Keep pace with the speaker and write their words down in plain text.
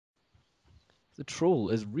The troll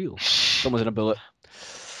is real. Someone's in a bullet.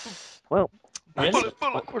 Well, Really?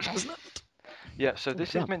 awkward, isn't it? Yeah, so this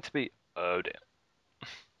is ramp. meant to be. Oh dear.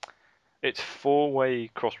 It's four-way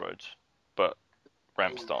crossroads, but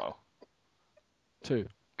ramp style. 2,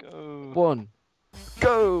 Go. 1,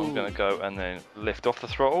 go! I'm gonna go and then lift off the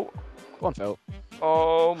throttle. Go on, Phil.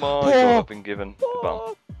 Oh my god, I've been given the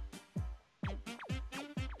bum.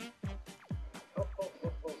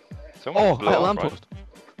 Someone Oh, blew I hit a off, right? lamppost.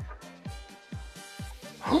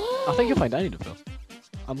 I think you'll find I need it, Phil.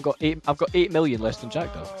 I've got 8 million less than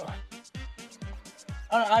Jack does.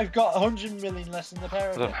 I've got 100 million less than the pair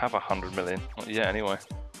I of don't you. have 100 million. Not yet, anyway.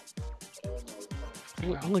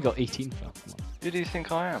 I've only got 18, Phil. Come on. Who do you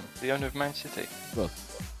think I am? The owner of Man City? Well,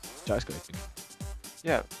 Jack's got 18.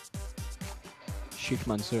 Yeah. Sheikh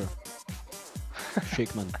Mansour.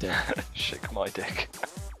 Sheikh Man dick. Shake my dick.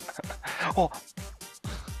 Oh!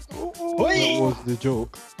 Wait! What was the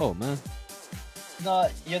joke? Oh man. No,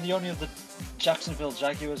 you're the only of the Jacksonville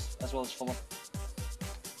Jaguars as well as Fulham.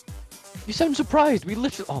 You sound surprised. We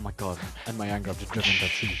literally. Oh my god. In my anger, I've just driven that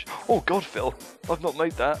tree. Oh god, Phil. I've not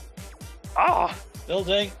made that. Ah!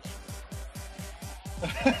 Building.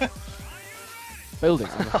 Building.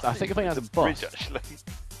 I think if I had a bus. Bridge, actually.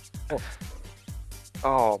 Oh.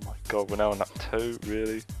 Oh my god, we're now on lap 2,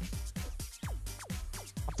 really?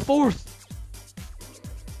 I'm 4th.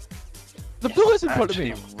 The bullet's in front of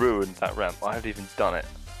me. Actually ruined that ramp. I haven't even done it.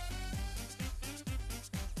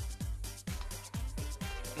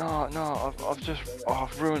 No,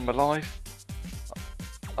 I've ruined my life.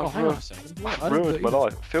 Oh, I've hang on a second. What? I don't ruined my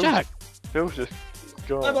believe- life. Jack! Phil's just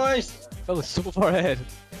gone. Bye boys! Phil is so far ahead.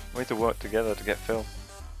 We need to work together to get Phil.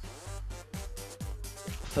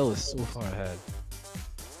 Phil is so far ahead.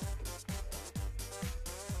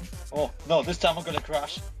 Oh no, this time I'm gonna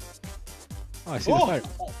crash. Oh, I see Oh! the fire.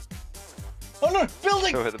 Oh no, building!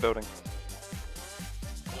 Still hit the building.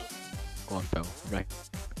 Go on, Phil. Right.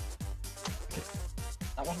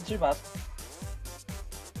 That wasn't too bad.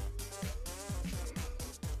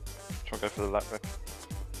 Try and go for the lap rip.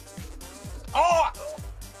 Oh!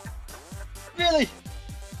 Really?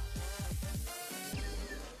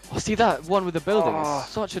 Oh, see that one with the building? Oh. It's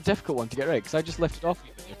such a difficult one to get right because I just lifted off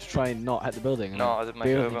to try and not hit the building. And No, I didn't make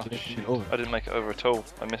it barely over. managed to Shoot. get over. I didn't make it over at all.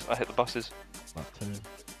 I hit the buses. That too.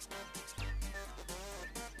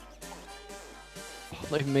 Oh,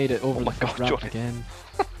 I've not even made it over Oh the my first God, ramp Johnny. again.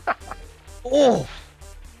 Oh!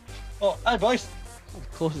 Oh, hi boys! That was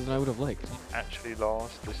closer than I would have liked. Actually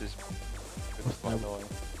last. This is quite annoying.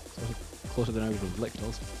 That was closer than I would have liked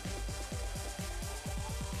also.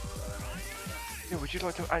 Yeah, would you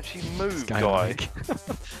like to actually move, Guy guy? Mike.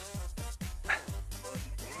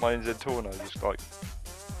 My NZ Torno just like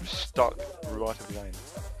stuck right of the lane.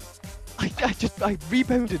 I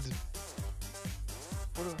rebounded.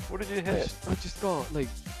 What did you hit? I just got like,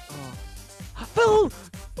 Phil!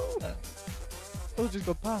 Phil just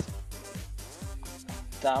got past.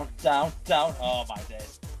 Down, down, down. Oh my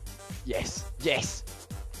days. Yes, yes.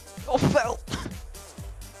 Oh, Phil!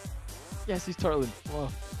 Yes, he's turtling. Oh.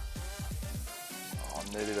 Oh,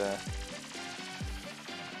 I'm nearly there.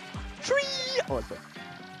 Tree! Oh, it's it.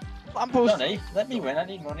 Lamppost! Johnny, let me win, I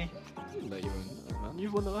need money. I'll let you win, man.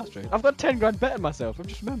 You've won the last round. I've got 10 grand betting myself. I've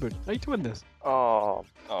just remembered. I need to win this. Oh,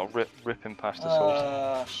 ripping past the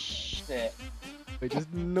source. Shit. I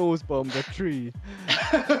just nose bombed a tree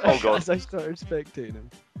Oh god. as I started spectating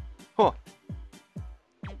him. Huh.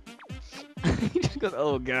 He just goes,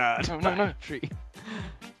 oh god. No. Tree.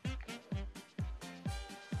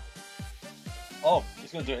 Oh,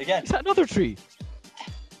 he's gonna do it again. Is that another tree?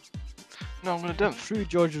 No, I'm gonna dump. True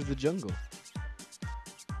George of the Jungle.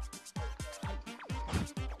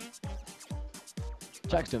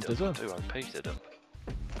 Jack's jumped as well. I pasted him.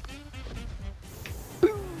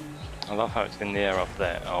 I love how it's in the air up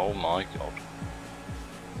there. Oh my god.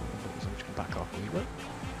 So we can back off a wee bit.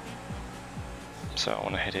 So I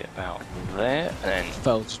want to hit it about there, and then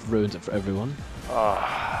Phil just ruins it for everyone.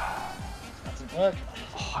 ah. That didn't work.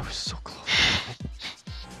 Oh, I was so close.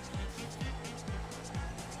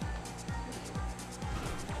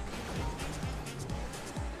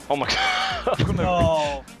 Oh my god.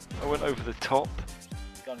 No. I went over the top.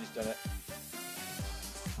 Johnny's done it.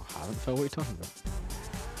 I haven't, Phil. What are you talking about?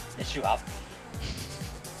 Yes, you have.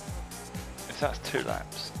 If that's 2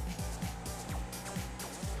 laps.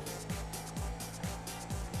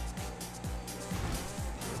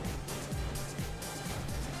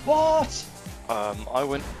 What? I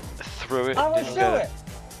went through it. I went didn't through get it.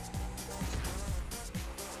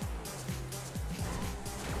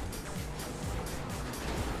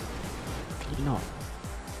 Can you not?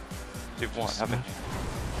 You've won, haven't you?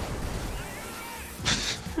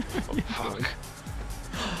 Oh, fuck.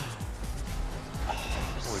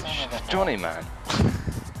 Johnny, man.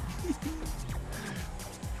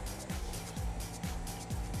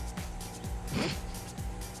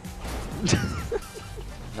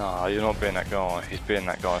 No, you're not being that guy. He's being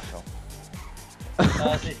that guy, Phil.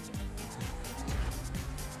 See.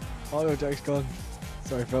 Oh no, Jack's gone.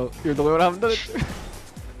 Sorry, Phil. You're the only one I haven't done it.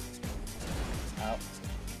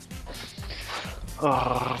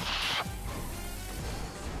 Ow.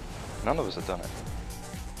 None of us have done it.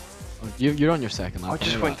 Oh, you're on your second lap. I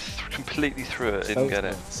just went completely through it, didn't get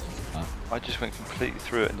it. Oh, I just went completely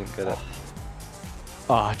through it and didn't get it.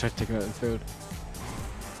 I tried to take him out of the field.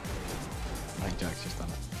 I think Jack's just done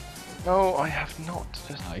it. No, I have not.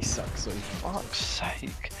 Just He sucks. So fuck's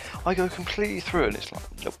sake. I go completely through it and it's like,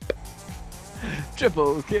 nope.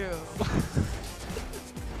 triple kill.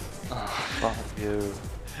 Oh, fuck you.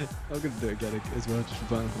 I'm gonna do it again as well, just for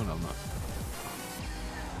fun. Oh no, I'm not.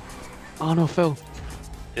 Oh no, Phil.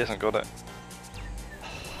 He hasn't got it.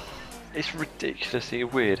 It's ridiculously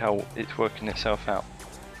weird how it's working itself out.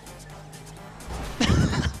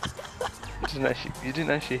 You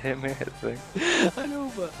didn't actually hit me at the thing. I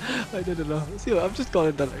know, but I didn't know. See, I've just gone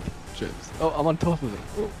and done like trips. Oh, I'm on top of it.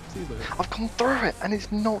 Oh, see you later. I've gone through it and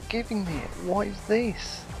it's not giving me it. What is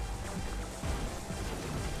this?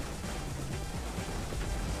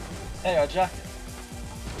 There you are, Jack.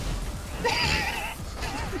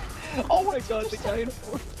 Oh my god, the guy in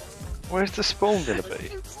Where's the spawn gonna be?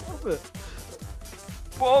 Stop it.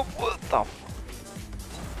 What the f-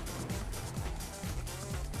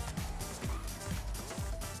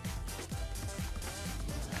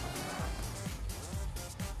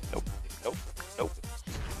 Nope, nope, nope.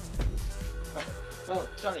 Well,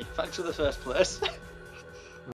 Johnny, thanks for the first place.